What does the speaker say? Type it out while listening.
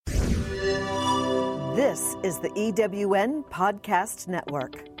This is the EWN Podcast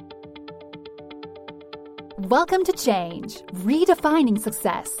Network. Welcome to Change, Redefining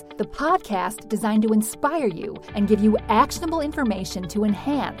Success, the podcast designed to inspire you and give you actionable information to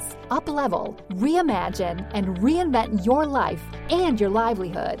enhance, up-level, reimagine, and reinvent your life and your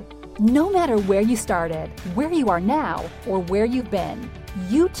livelihood. No matter where you started, where you are now, or where you've been,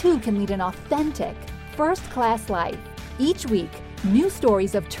 you too can lead an authentic, first-class life. Each week, new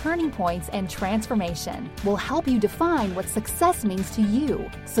stories of turning points and transformation will help you define what success means to you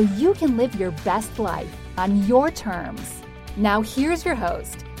so you can live your best life on your terms. Now here's your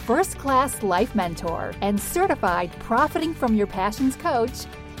host, first-class life mentor and certified Profiting from Your Passions coach,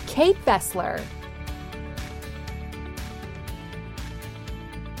 Kate Fessler.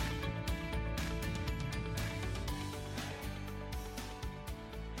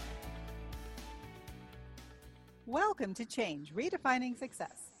 Welcome to Change, Redefining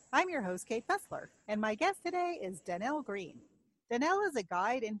Success. I'm your host, Kate Fessler, and my guest today is Danelle Green. Danelle is a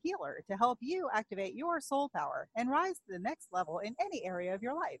guide and healer to help you activate your soul power and rise to the next level in any area of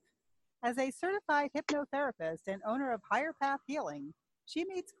your life. As a certified hypnotherapist and owner of Higher Path Healing, she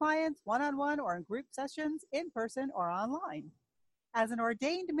meets clients one-on-one or in group sessions, in person or online. As an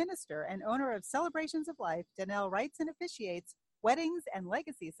ordained minister and owner of Celebrations of Life, Danelle writes and officiates weddings and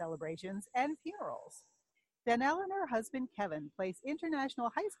legacy celebrations and funerals. Danelle and her husband, Kevin, place international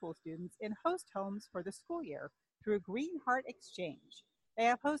high school students in host homes for the school year through Greenheart Exchange. They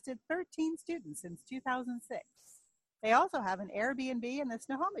have hosted 13 students since 2006. They also have an Airbnb in the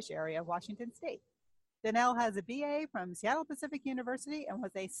Snohomish area of Washington State. Danelle has a BA from Seattle Pacific University and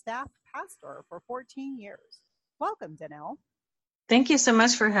was a staff pastor for 14 years. Welcome, Danelle. Thank you so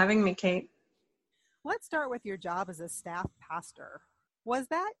much for having me, Kate. Let's start with your job as a staff pastor. Was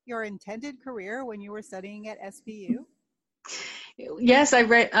that your intended career when you were studying at SPU? Yes,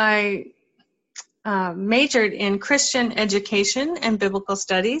 I majored in Christian education and biblical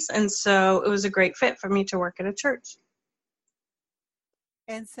studies, and so it was a great fit for me to work at a church.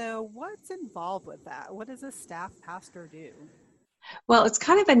 And so what's involved with that? What does a staff pastor do? Well, it's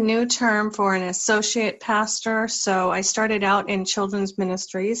kind of a new term for an associate pastor. So I started out in children's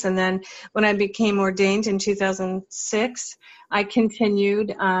ministries, and then when I became ordained in 2006, I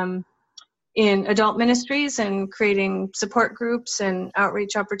continued in adult ministries and creating support groups and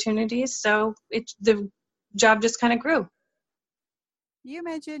outreach opportunities. So the job just kind of grew. You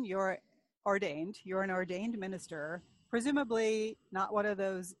mentioned you're ordained. You're an ordained minister, presumably not one of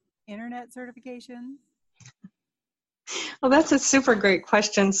those internet certifications. Well, that's a super great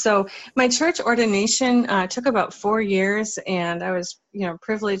question. So my church ordination took about 4 years, and I was,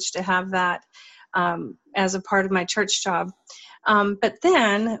 privileged to have that as a part of my church job. But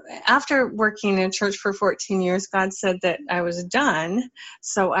then after working in church for 14 years, God said that I was done.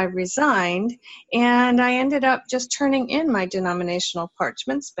 So I resigned, and I ended up just turning in my denominational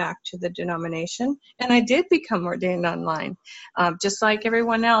parchments back to the denomination. And I did become ordained online, just like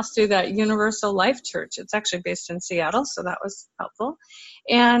everyone else through that Universal Life Church. It's actually based in Seattle, so that was helpful.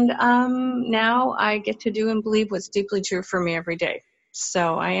 And now I get to do and believe what's deeply true for me every day.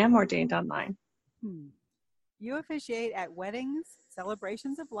 So I am ordained online. You officiate at weddings,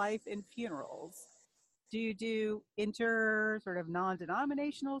 celebrations of life, and funerals. Do you do sort of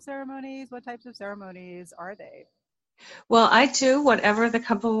non-denominational ceremonies? What types of ceremonies are they? Well, I do whatever the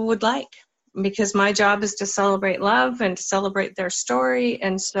couple would like, because my job is to celebrate love and to celebrate their story.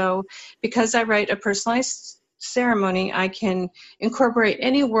 And so because I write a personalized ceremony, I can incorporate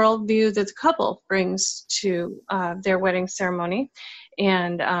any worldview that the couple brings to their wedding ceremony.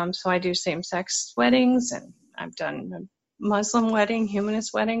 And so I do same-sex weddings, and I've done a Muslim wedding,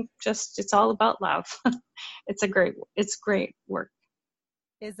 humanist wedding. It's all about love. It's great work.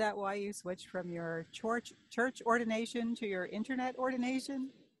 Is that why you switched from your church ordination to your internet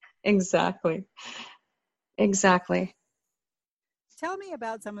ordination? Exactly. Tell me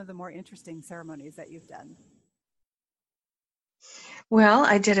about some of the more interesting ceremonies that you've done. Well,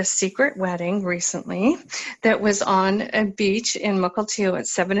 I did a secret wedding recently that was on a beach in Mukilteo at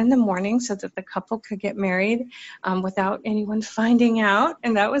 7 a.m. so that the couple could get married without anyone finding out,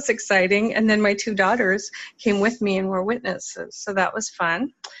 and that was exciting. And then my 2 daughters came with me and were witnesses, so that was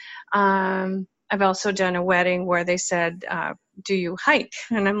fun. I've also done a wedding where they said, do you hike?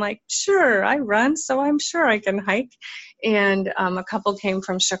 And I'm like, sure, I run, so I'm sure I can hike. And a couple came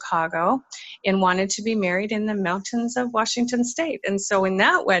from Chicago and wanted to be married in the mountains of Washington State. And so in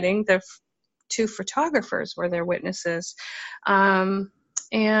that wedding, the 2 photographers were their witnesses. But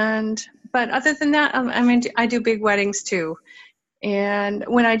other than that, I do big weddings too. And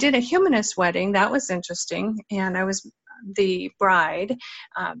when I did a humanist wedding, that was interesting. And I was the bride,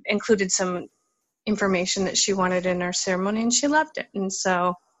 included some information that she wanted in our ceremony, and she loved it. And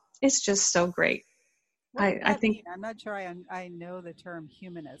so it's just so great. What does I that think, mean? I'm not sure I know the term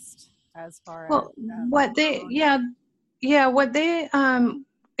humanist as far as. well, what they, what they,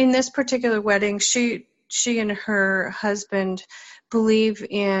 in this particular wedding, she and her husband believe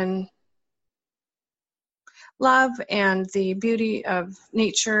in love and the beauty of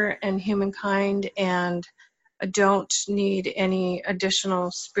nature and humankind, and don't need any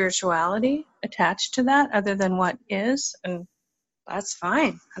additional spirituality attached to that other than what is, and that's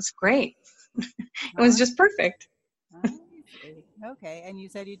fine. That's great. It was just perfect. I see. Okay, and you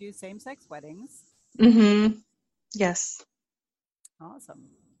said you do same-sex weddings. Mm-hmm. Yes. Awesome.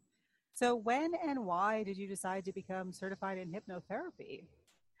 So when and why did you decide to become certified in hypnotherapy?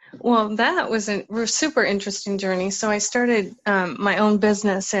 Well, that was a super interesting journey. So I started my own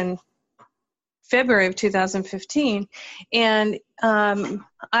business in February of 2015, and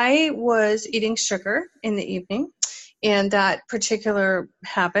I was eating sugar in the evening, and that particular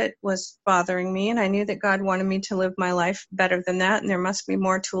habit was bothering me, and I knew that God wanted me to live my life better than that, and there must be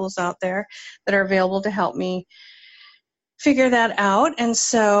more tools out there that are available to help me figure that out. And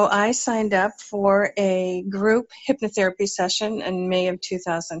so I signed up for a group hypnotherapy session in May of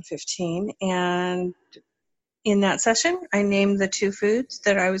 2015, and in that session, I named the 2 foods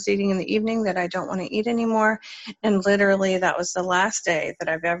that I was eating in the evening that I don't want to eat anymore. And literally, that was the last day that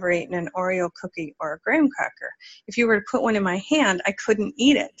I've ever eaten an Oreo cookie or a graham cracker. If you were to put one in my hand, I couldn't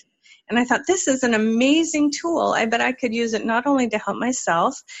eat it. And I thought, this is an amazing tool. I bet I could use it not only to help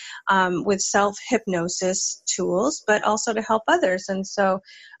myself with self-hypnosis tools, but also to help others. And so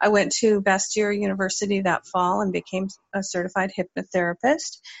I went to Bastyr University that fall and became a certified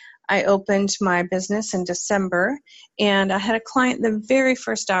hypnotherapist. I opened my business in December, and I had a client the very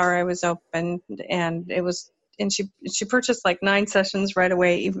first hour I was open, and she purchased like 9 sessions right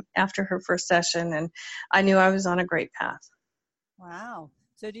away even after her first session, and I knew I was on a great path. Wow.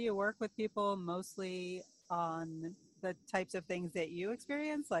 So do you work with people mostly on the types of things that you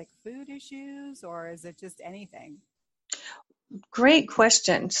experience, like food issues, or is it just anything? Great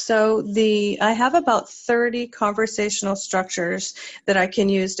question. So I have about 30 conversational structures that I can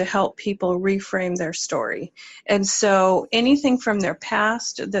use to help people reframe their story. And so anything from their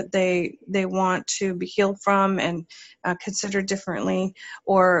past that they want to be healed from and consider differently,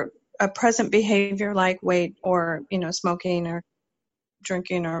 or a present behavior like weight or, smoking or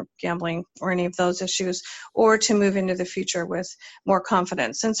drinking or gambling or any of those issues, or to move into the future with more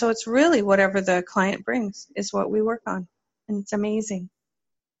confidence. And so it's really whatever the client brings is what we work on. And it's amazing.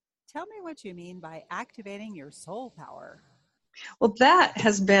 Tell me what you mean by activating your soul power. Well, that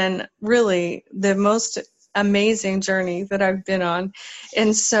has been really the most amazing journey that I've been on.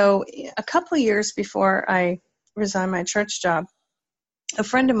 And so a couple of years before I resigned my church job, a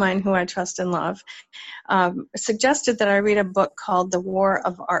friend of mine who I trust and love suggested that I read a book called The War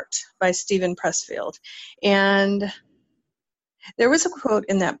of Art by Stephen Pressfield. And there was a quote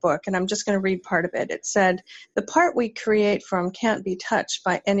in that book, and I'm just going to read part of it. It said, "The part we create from can't be touched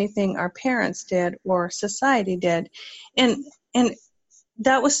by anything our parents did or society did." And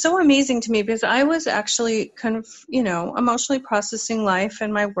that was so amazing to me, because I was actually kind of, emotionally processing life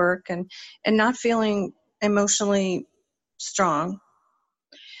and my work and not feeling emotionally strong,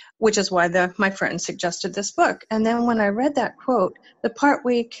 which is why my friend suggested this book. And then when I read that quote, "The part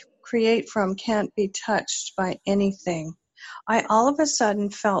we create from can't be touched by anything," I all of a sudden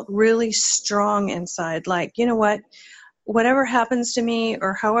felt really strong inside, like, you know what, whatever happens to me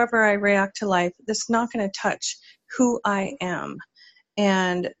or however I react to life, this is not going to touch who I am.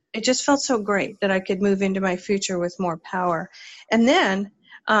 And it just felt so great that I could move into my future with more power. And then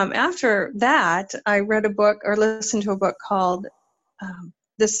after that, I read a book or listened to a book called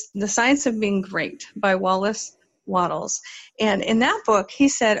The Science of Being Great by Wallace Wattles. And in that book, he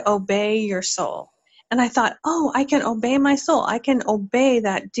said, obey your soul. And I thought, oh, I can obey my soul. I can obey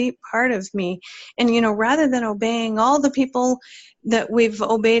that deep part of me. And, rather than obeying all the people that we've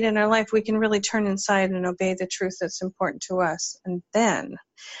obeyed in our life, we can really turn inside and obey the truth that's important to us. And then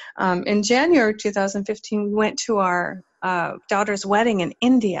in January 2015, we went to our daughter's wedding in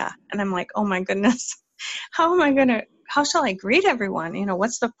India. And I'm like, oh my goodness, how shall I greet everyone?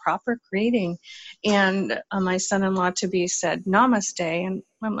 What's the proper greeting? And my son-in-law-to-be said, namaste. And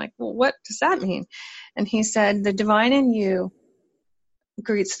I'm like, well, what does that mean? And he said, the divine in you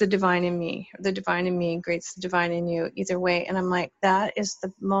greets the divine in me. The divine in me greets the divine in you, either way. And I'm like, that is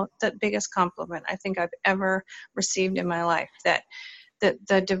the biggest compliment I think I've ever received in my life, that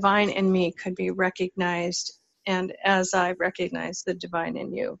the divine in me could be recognized, and as I recognize the divine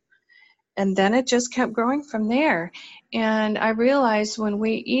in you. And then it just kept growing from there. And I realized when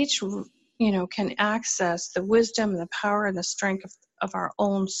we each, can access the wisdom, the power, and the strength of our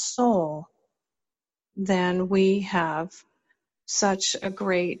own soul, then we have such a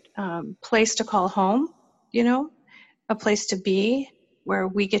great place to call home, a place to be where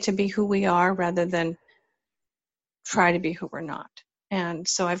we get to be who we are rather than try to be who we're not. And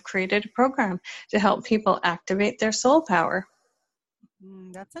so I've created a program to help people activate their soul power.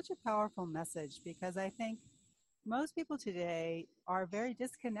 That's such a powerful message, because I think most people today are very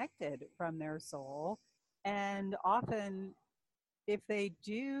disconnected from their soul. And often, if they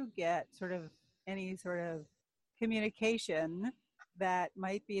do get sort of any sort of communication that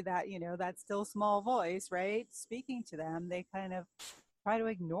might be that, that still small voice, right, speaking to them, they kind of try to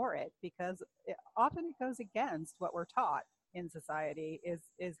ignore it, because often it goes against what we're taught in society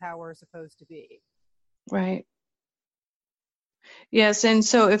is how we're supposed to be. Right. Yes, and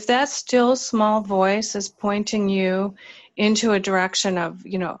so if that still small voice is pointing you into a direction of,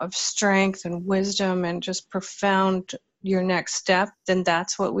 of strength and wisdom and just profound your next step, then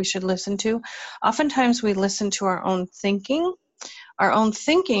that's what we should listen to. Oftentimes we listen to our own thinking. Our own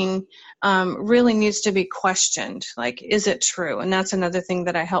thinking really needs to be questioned. Like, is it true? And that's another thing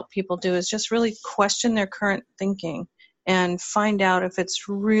that I help people do, is just really question their current thinking and find out if it's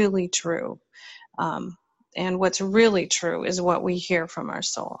really true. And what's really true is what we hear from our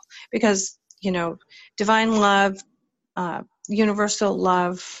soul. Because, divine love, universal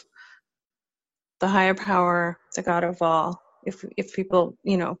love, the higher power, the God of all, if people,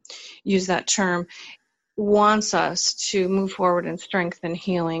 use that term, wants us to move forward in strength and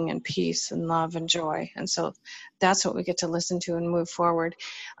healing and peace and love and joy. And so that's what we get to listen to and move forward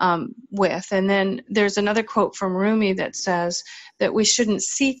with. And then there's another quote from Rumi that says that we shouldn't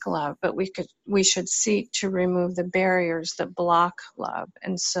seek love, but we should seek to remove the barriers that block love.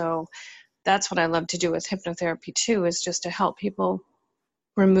 And so that's what I love to do with hypnotherapy too, is just to help people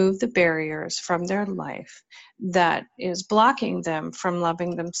remove the barriers from their life that is blocking them from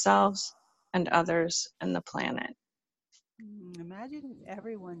loving themselves and others and the planet. Imagine if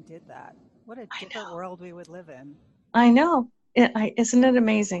everyone did that. What a different world we would live in. I know. Isn't it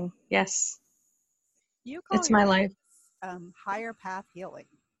amazing? Yes. You call It's my life. Higher path healing.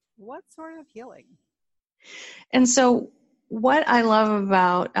 What sort of healing? And so what I love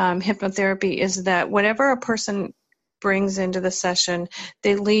about hypnotherapy is that whatever a person brings into the session,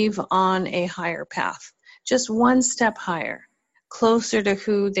 they leave on a higher path, just one step higher, closer to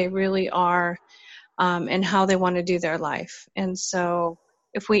who they really are, and how they want to do their life. And so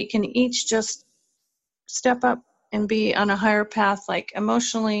if we can each just step up and be on a higher path, like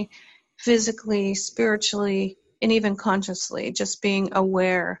emotionally, physically, spiritually, and even consciously, just being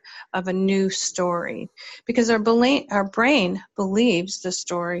aware of a new story. Because our brain believes the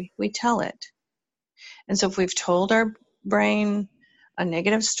story we tell it. And so if we've told our brain a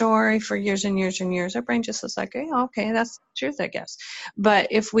negative story for years and years and years, our brain just is like, okay, that's the truth, I guess. But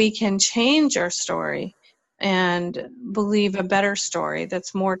if we can change our story and believe a better story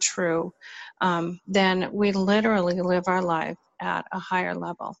that's more true, then we literally live our life at a higher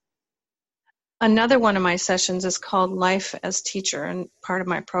level. Another one of my sessions is called Life as Teacher, and part of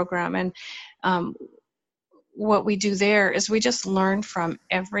my program. And what we do there is we just learn from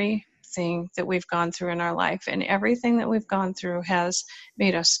everything that we've gone through in our life. And everything that we've gone through has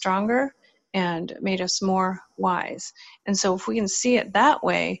made us stronger and made us more wise. And so if we can see it that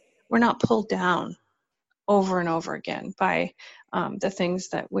way, we're not pulled down over and over again by the things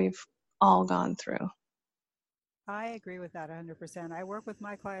that we've all gone through. I agree with that 100%. I work with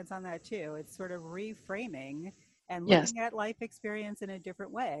my clients on that too. It's sort of reframing and looking at life experience in a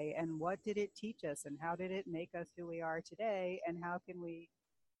different way. And what did it teach us? And how did it make us who we are today? And how can we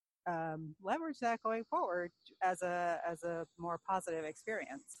leverage that going forward as a more positive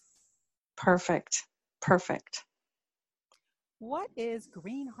experience? Perfect. What is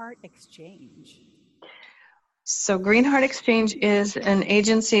Greenheart Exchange? So Greenheart Exchange is an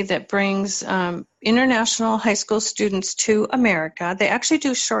agency that brings international high school students to America. They actually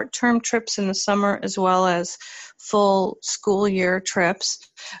do short-term trips in the summer as well as full school year trips,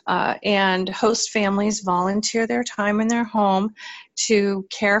 and host families volunteer their time in their home to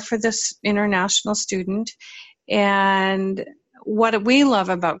care for this international student. And what we love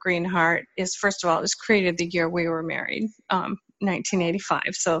about Greenheart is, first of all, it was created the year we were married, 1985.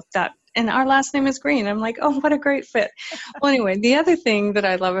 So that, and our last name is Green. I'm like, oh, what a great fit. Well, anyway, the other thing that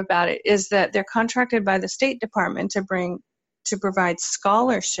I love about it is that they're contracted by the State Department to provide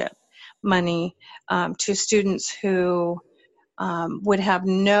scholarship money to students who would have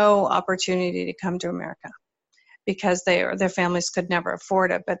no opportunity to come to America. because their families could never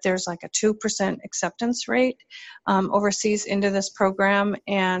afford it. But there's like a 2% acceptance rate overseas into this program.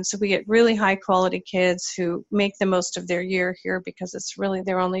 And so we get really high quality kids who make the most of their year here because it's really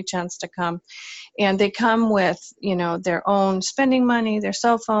their only chance to come. And they come with, their own spending money, their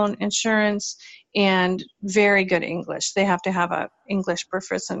cell phone, insurance, and very good English. They have to have a English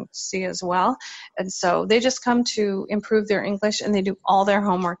proficiency as well. And so they just come to improve their English, and they do all their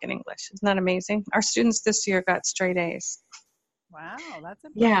homework in English. Isn't that amazing? Our students this year got straight A's. Wow, that's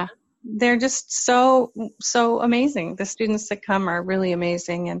impressive. Yeah, they're just so amazing. The students that come are really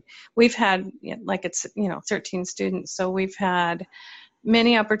amazing. And we've had, 13 students. So we've had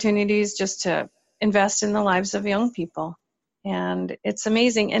many opportunities just to invest in the lives of young people. And it's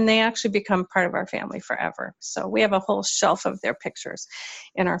amazing. And they actually become part of our family forever. So we have a whole shelf of their pictures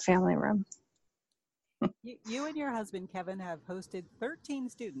in our family room. You and your husband, Kevin, have hosted 13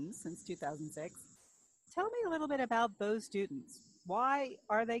 students since 2006. Tell me a little bit about those students. Why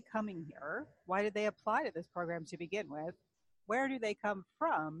are they coming here? Why did they apply to this program to begin with? Where do they come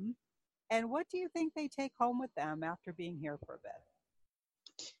from? And what do you think they take home with them after being here for a bit?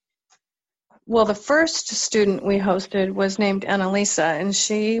 Well, the first student we hosted was named Annalisa, and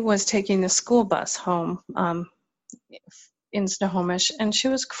she was taking the school bus home in Snohomish, and she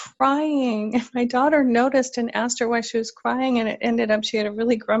was crying. And my daughter noticed and asked her why she was crying, and it ended up she had a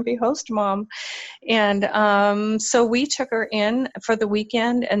really grumpy host mom. And so we took her in for the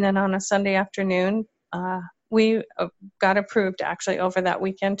weekend, and then on a Sunday afternoon, we got approved actually over that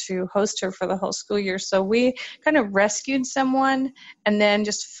weekend to host her for the whole school year. So we kind of rescued someone and then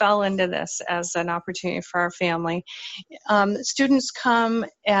just fell into this as an opportunity for our family. Students come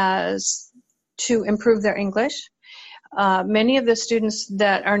to improve their English. Many of the students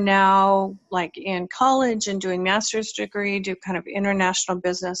that are now like in college and doing master's degree do kind of international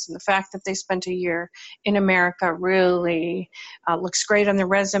business, and the fact that they spent a year in America really looks great on their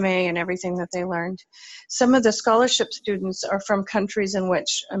resume and everything that they learned. Some of the scholarship students are from countries in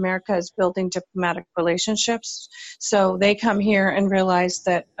which America is building diplomatic relationships, so they come here and realize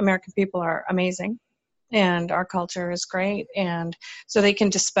that American people are amazing and our culture is great, and so they can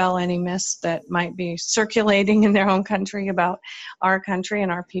dispel any myths that might be circulating in their own country about our country and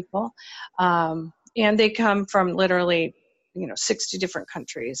our people. And they come from literally, 60 different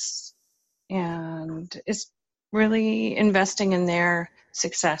countries, and it's really investing in their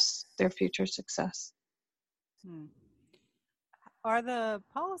success, their future success. Are the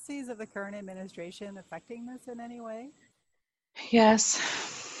policies of the current administration affecting this in any way? Yes.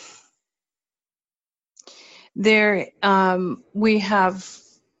 There, we have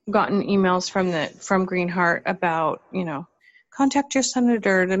gotten emails from Greenheart about, contact your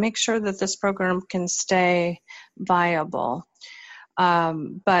senator to make sure that this program can stay viable.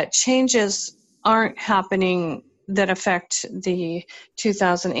 But changes aren't happening that affect the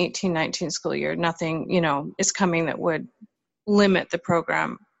 2018-19 school year. Nothing, is coming that would limit the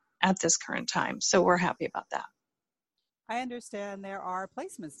program at this current time. So we're happy about that. I understand there are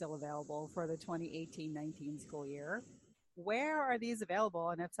placements still available for the 2018-19 school year. Where are these available?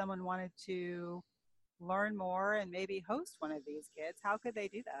 And if someone wanted to learn more and maybe host one of these kids, how could they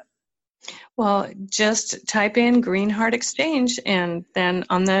do that? Well, just type in Greenheart Exchange, and then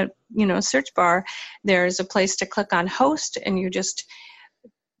on the search bar, there's a place to click on host, and you just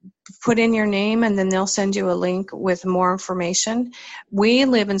put in your name, and then they'll send you a link with more information. We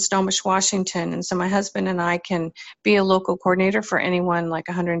live in Snohomish, Washington, and so my husband and I can be a local coordinator for anyone like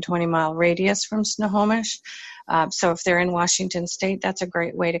 120-mile radius from Snohomish. So if they're in Washington State, that's a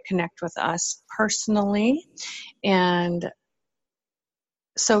great way to connect with us personally. And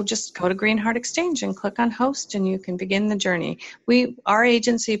so just go to Greenheart Exchange and click on host, and you can begin the journey. Our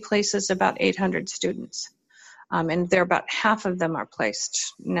agency places about 800 students. And there about half of them are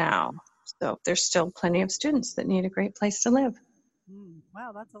placed now. So there's still plenty of students that need a great place to live.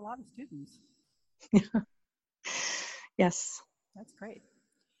 Wow, that's a lot of students. Yes. That's great.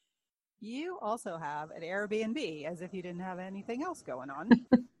 You also have an Airbnb, as if you didn't have anything else going on.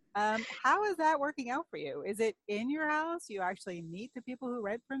 How is that working out for you? Is it in your house? You actually meet the people who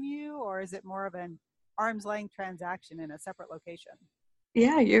rent from you, or is it more of an arm's length transaction in a separate location?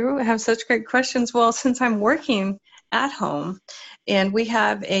 Yeah, you have such great questions. Well, since I'm working at home and we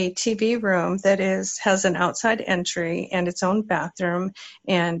have a TV room that has an outside entry and its own bathroom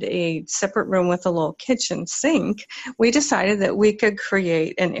and a separate room with a little kitchen sink, we decided that we could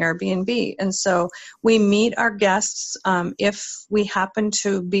create an Airbnb. And so we meet our guests if we happen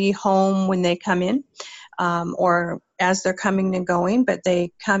to be home when they come in. Or as they're coming and going, but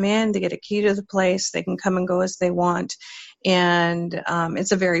they come in, they get a key to the place, they can come and go as they want, and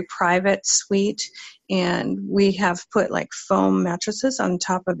it's a very private suite. And we have put like foam mattresses on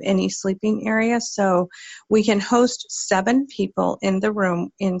top of any sleeping area, so we can host 7 people in the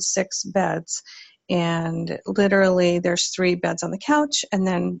room in 6 beds. And literally there's 3 beds on the couch and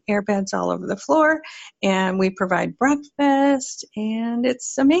then air beds all over the floor. And we provide breakfast, and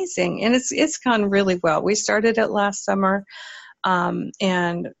it's amazing. And it's gone really well. We started it last summer.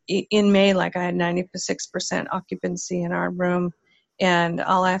 And in May, like I had 96% occupancy in our room. And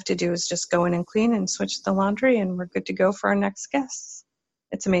all I have to do is just go in and clean and switch the laundry, and we're good to go for our next guests.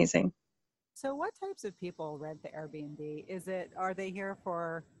 It's amazing. So what types of people rent the Airbnb? Are they here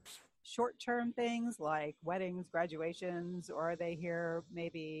for short-term things like weddings, graduations, or are they here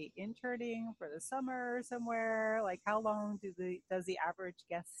maybe interning for the summer somewhere? Like how long does the average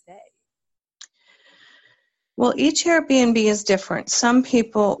guest stay? Well, each Airbnb is different. Some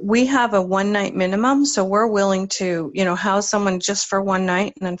people, we have a 1-night minimum, so we're willing to, house someone just for 1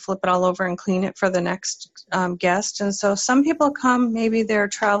 night and then flip it all over and clean it for the next guest. And so some people come, maybe they're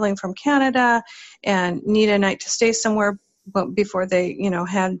traveling from Canada and need a night to stay somewhere before they,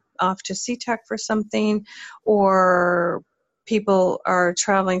 head off to SeaTac for something, or people are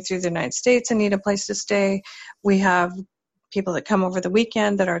traveling through the United States and need a place to stay. We have people that come over the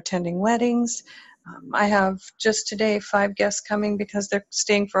weekend that are attending weddings. I have just today 5 guests coming because they're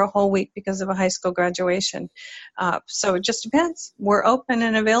staying for a whole week because of a high school graduation. So it just depends. We're open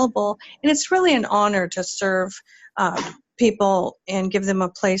and available, and it's really an honor to serve people and give them a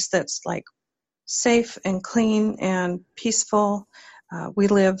place that's like safe and clean and peaceful. We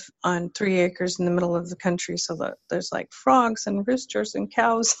live on 3 acres in the middle of the country, so that there's like frogs and roosters and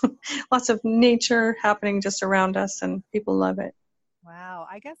cows, lots of nature happening just around us, and people love it. Wow,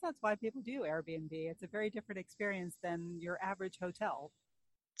 I guess that's why people do Airbnb. It's a very different experience than your average hotel.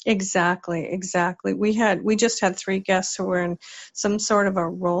 Exactly. We just had 3 guests who were in some sort of a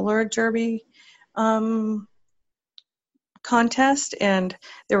roller derby contest, and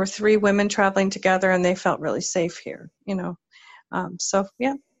there were 3 women traveling together, and they felt really safe here. So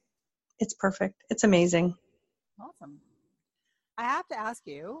yeah, it's perfect. It's amazing. Awesome. I have to ask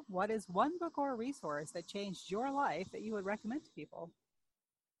you, what is one book or resource that changed your life that you would recommend to people?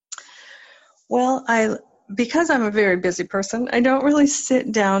 Well, because I'm a very busy person, I don't really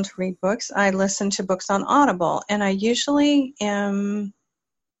sit down to read books. I listen to books on Audible, and I usually am.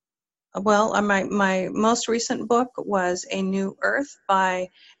 Well, my most recent book was A New Earth by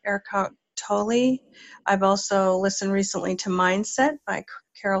Eckhart Tolle. I've also listened recently to Mindset by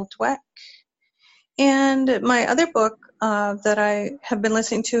Carol Dweck. And my other book that I have been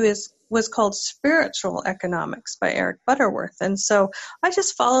listening to was called Spiritual Economics by Eric Butterworth. And so I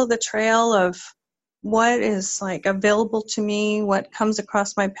just follow the trail of what is like available to me, what comes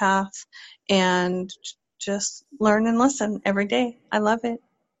across my path, and just learn and listen every day. I love it.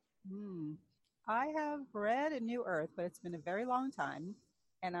 I have read A New Earth, but it's been a very long time.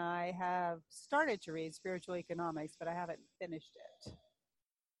 And I have started to read Spiritual Economics, but I haven't finished it.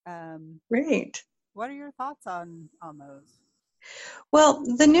 Great. What are your thoughts on those? Well,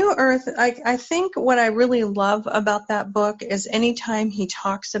 The New Earth, I think what I really love about that book is anytime he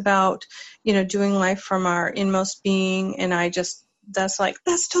talks about, doing life from our inmost being, and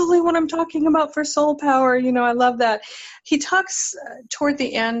that's totally what I'm talking about for soul power. I love that. He talks toward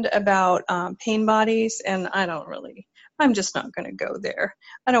the end about pain bodies, and I'm just not going to go there.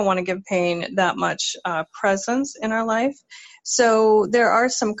 I don't want to give pain that much presence in our life. So there are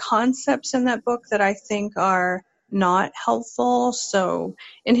some concepts in that book that I think are not helpful. So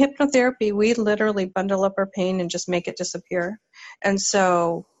in hypnotherapy, we literally bundle up our pain and just make it disappear. And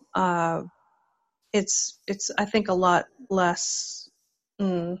so it's I think a lot less.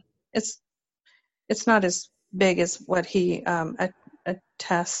 It's not as big as what he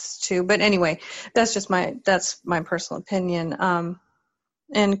attests to. But anyway, that's my personal opinion.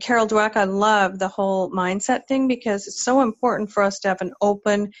 And Carol Dweck, I love the whole mindset thing because it's so important for us to have an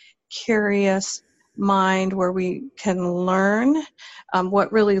open, curious mind where we can learn.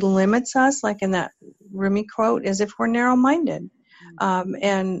 What really limits us, like in that Rumi quote, is if we're narrow-minded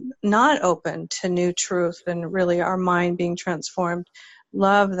and not open to new truth and really our mind being transformed.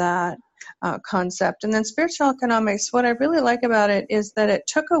 Love that concept. And then spiritual economics, what I really like about it is that it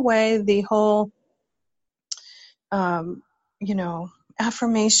took away the whole,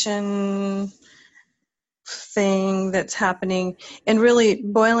 affirmation thing that's happening and really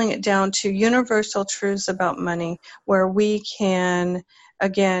boiling it down to universal truths about money where we can,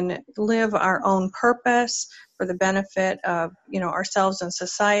 again, live our own purpose for the benefit of, ourselves and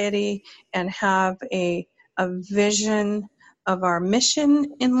society and have a vision of our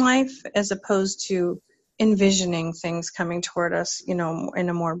mission in life as opposed to envisioning things coming toward us, in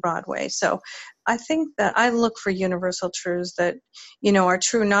a more broad way. So I think that I look for universal truths that, are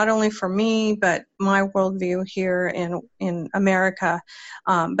true not only for me, but my worldview here in America,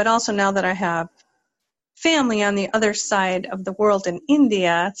 but also now that I have family on the other side of the world in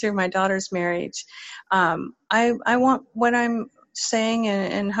India through my daughter's marriage. I want what I'm saying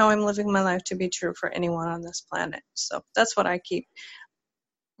and how I'm living my life to be true for anyone on this planet. So that's what I keep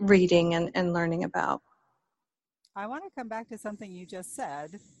reading and learning about. I want to come back to something you just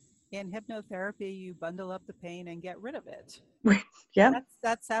said. In hypnotherapy, you bundle up the pain and get rid of it. Yeah.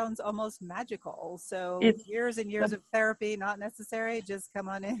 That sounds almost magical. So It's years and years of therapy not necessary. Just come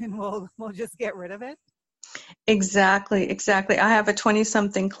on in and we'll just get rid of it. Exactly. I have a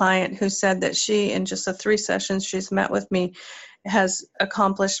 20-something client who said that she, in just the 3 sessions she's met with me, has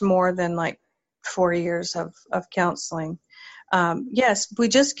accomplished more than like 4 years of counseling. Yes, we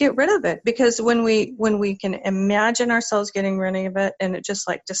just get rid of it, because when we can imagine ourselves getting rid of it and it just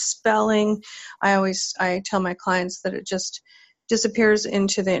like dispelling, I tell my clients that it just disappears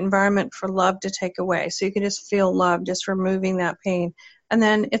into the environment for love to take away. So you can just feel love, just removing that pain. And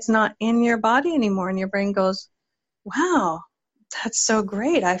then it's not in your body anymore, and your brain goes, wow, that's so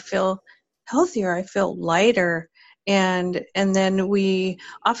great. I feel healthier. I feel lighter. And then we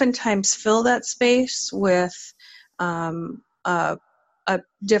oftentimes fill that space with a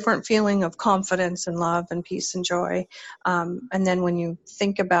different feeling of confidence and love and peace and joy. And then when you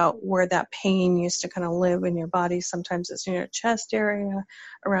think about where that pain used to kind of live in your body, sometimes it's in your chest area,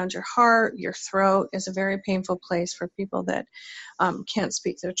 around your heart, your throat is a very painful place for people that can't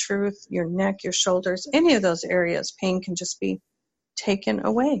speak their truth, your neck, your shoulders, any of those areas, pain can just be taken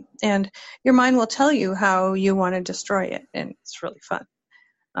away. And your mind will tell you how you want to destroy it. And it's really fun.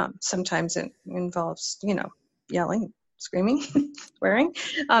 Sometimes it involves, yelling, screaming, swearing.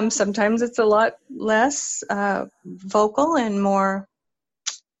 Sometimes it's a lot less vocal and more,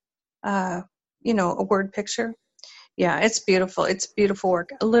 a word picture. Yeah, it's beautiful. It's beautiful work.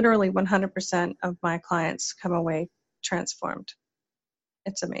 Literally 100% of my clients come away transformed.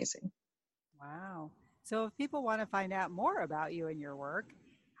 It's amazing. Wow. So if people want to find out more about you and your work,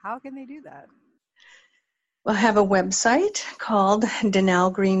 how can they do that? I have a website called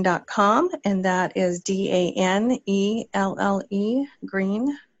DanelleGreen.com, and that is DANELLE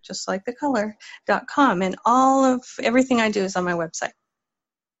Green, just like the color, .com. And all of everything I do is on my website.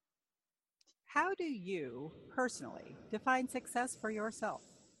 How do you personally define success for yourself?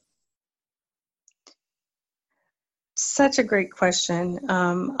 Such a great question.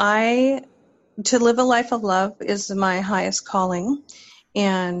 To live a life of love is my highest calling,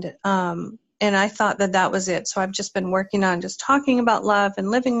 and I thought that was it. So I've just been working on just talking about love and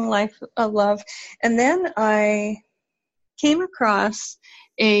living a life of love. And then I came across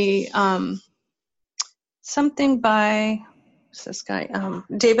a something by this guy,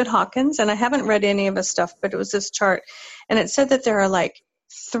 David Hawkins, and I haven't read any of his stuff, but it was this chart, and it said that there are like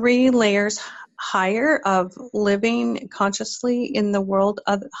 3 layers higher of living consciously in the world,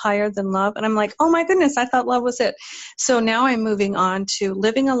 higher than love. And I'm like, oh my goodness, I thought love was it. So now I'm moving on to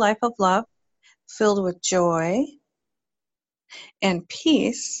living a life of love filled with joy and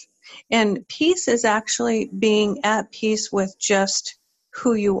peace. And peace is actually being at peace with just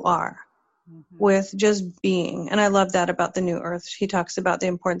who you are, with just being. And I love that about the New Earth. He talks about the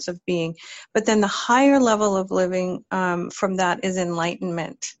importance of being. But then the higher level of living from that is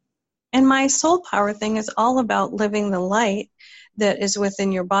enlightenment. And my soul power thing is all about living the light that is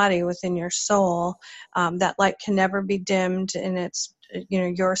within your body, within your soul. That light can never be dimmed, and it's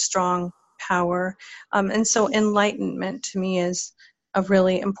your strong power. And so enlightenment to me is a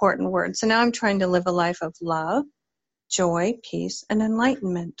really important word. So now I'm trying to live a life of love, joy, peace, and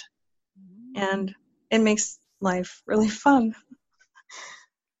enlightenment. And it makes life really fun.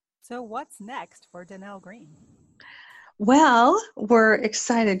 So what's next for Danelle Green? Well, we're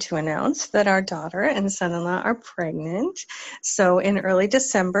excited to announce that our daughter and son-in-law are pregnant. So in early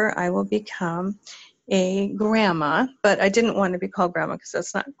December, I will become a grandma, but I didn't want to be called grandma because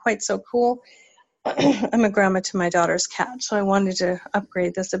that's not quite so cool. I'm a grandma to my daughter's cat, so I wanted to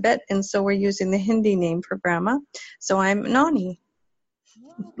upgrade this a bit. And so we're using the Hindi name for grandma. So I'm Nani.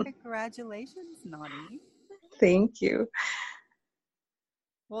 Well, congratulations, Nani. Thank you.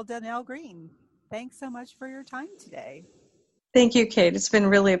 Well, Danelle Green, thanks so much for your time today. Thank you, Kate. It's been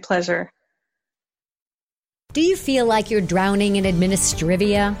really a pleasure. Do you feel like you're drowning in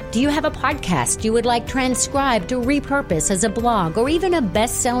administrivia? Do you have a podcast you would like transcribed to repurpose as a blog or even a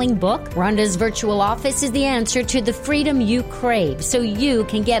best-selling book? Rhonda's Virtual Office is the answer to the freedom you crave so you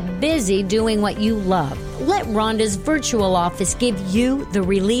can get busy doing what you love. Let Rhonda's Virtual Office give you the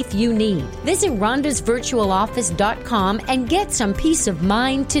relief you need. Visit rhondasvirtualoffice.com and get some peace of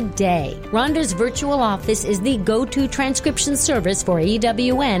mind today. Rhonda's Virtual Office is the go-to transcription service for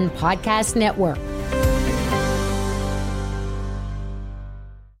EWN Podcast Network.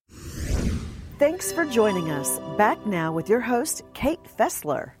 Thanks for joining us. Back now with your host, Kate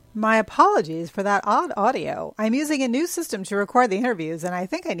Fessler. My apologies for that odd audio. I'm using a new system to record the interviews, and I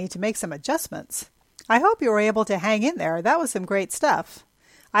think I need to make some adjustments. I hope you were able to hang in there. That was some great stuff.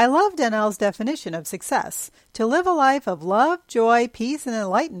 I love Danelle's definition of success, to live a life of love, joy, peace, and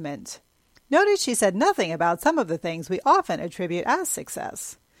enlightenment. Notice she said nothing about some of the things we often attribute as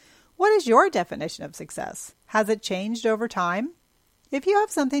success. What is your definition of success? Has it changed over time? If you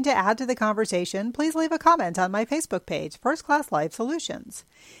have something to add to the conversation, please leave a comment on my Facebook page, First Class Life Solutions.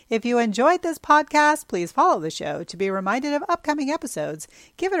 If you enjoyed this podcast, please follow the show to be reminded of upcoming episodes,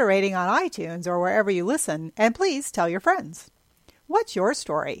 give it a rating on iTunes or wherever you listen, and please tell your friends. What's your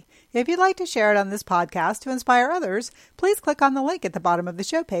story? If you'd like to share it on this podcast to inspire others, please click on the link at the bottom of the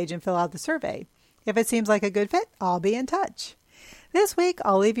show page and fill out the survey. If it seems like a good fit, I'll be in touch. This week,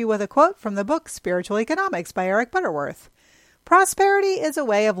 I'll leave you with a quote from the book Spiritual Economics by Eric Butterworth. Prosperity is a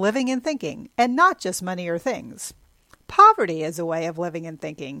way of living and thinking, and not just money or things. Poverty is a way of living and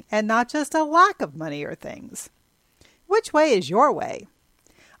thinking, and not just a lack of money or things. Which way is your way?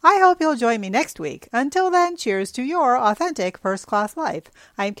 I hope you'll join me next week. Until then, cheers to your authentic first-class life.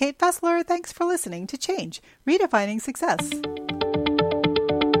 I'm Kate Fessler. Thanks for listening to Change, Redefining Success.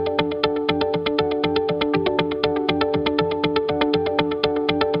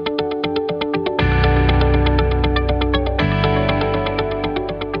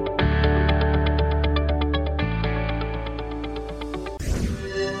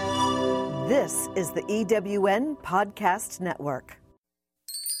 This is the EWN Podcast Network.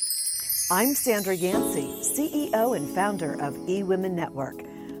 I'm Sandra Yancey, CEO and founder of eWomen Network.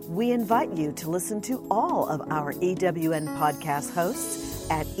 We invite you to listen to all of our EWN podcast hosts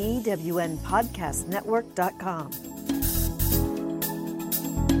at ewnpodcastnetwork.com.